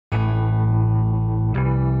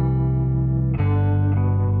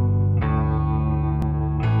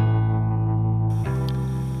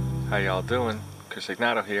y'all doing? Chris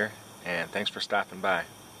Egnoto here, and thanks for stopping by.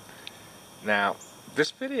 Now,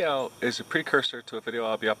 this video is a precursor to a video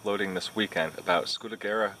I'll be uploading this weekend about Scuttles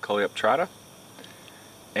coleoptrata,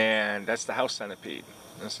 and that's the house centipede.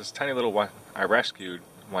 This is a tiny little one I rescued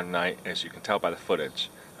one night, as you can tell by the footage.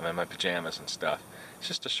 I'm in my pajamas and stuff. It's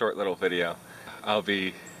just a short little video. I'll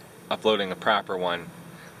be uploading a proper one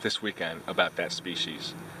this weekend about that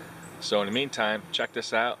species. So in the meantime, check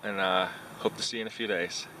this out, and hope to see you in a few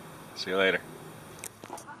days. See you later.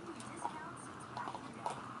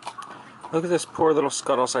 Look at this poor little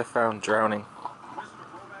Scuttles I found drowning.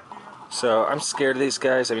 So I'm scared of these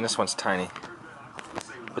guys. I mean, this one's tiny,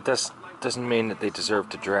 but that doesn't mean that they deserve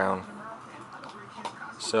to drown.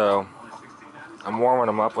 So I'm warming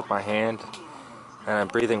them up with my hand, and I'm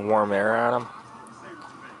breathing warm air on them.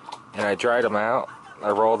 And I dried them out.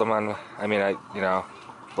 I rolled them on.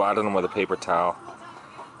 Blotted them with a paper towel.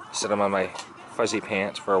 Set them on my fuzzy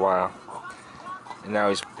pants for a while. And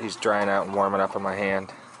now he's drying out and warming up on my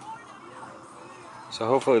hand. So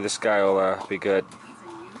hopefully this guy will be good.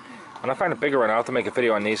 When I find a bigger one, I'll have to make a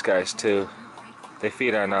video on these guys too. They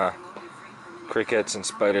feed on crickets and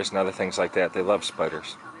spiders and other things like that. They love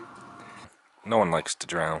spiders. No one likes to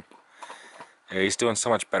drown. Yeah, he's doing so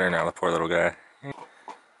much better now, the poor little guy.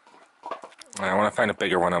 I want to find a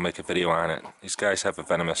bigger one, I'll make a video on it. These guys have a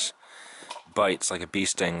venomous bite. It's like a bee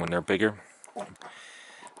sting when they're bigger.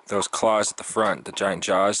 Those claws at the front, the giant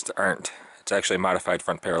jaws, aren't. It's actually a modified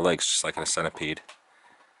front pair of legs, just like in a centipede.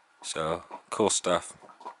 So, cool stuff.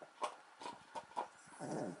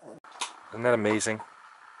 Isn't that amazing?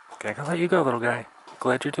 Okay, I'll let you go, little guy.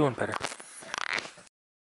 Glad you're doing better.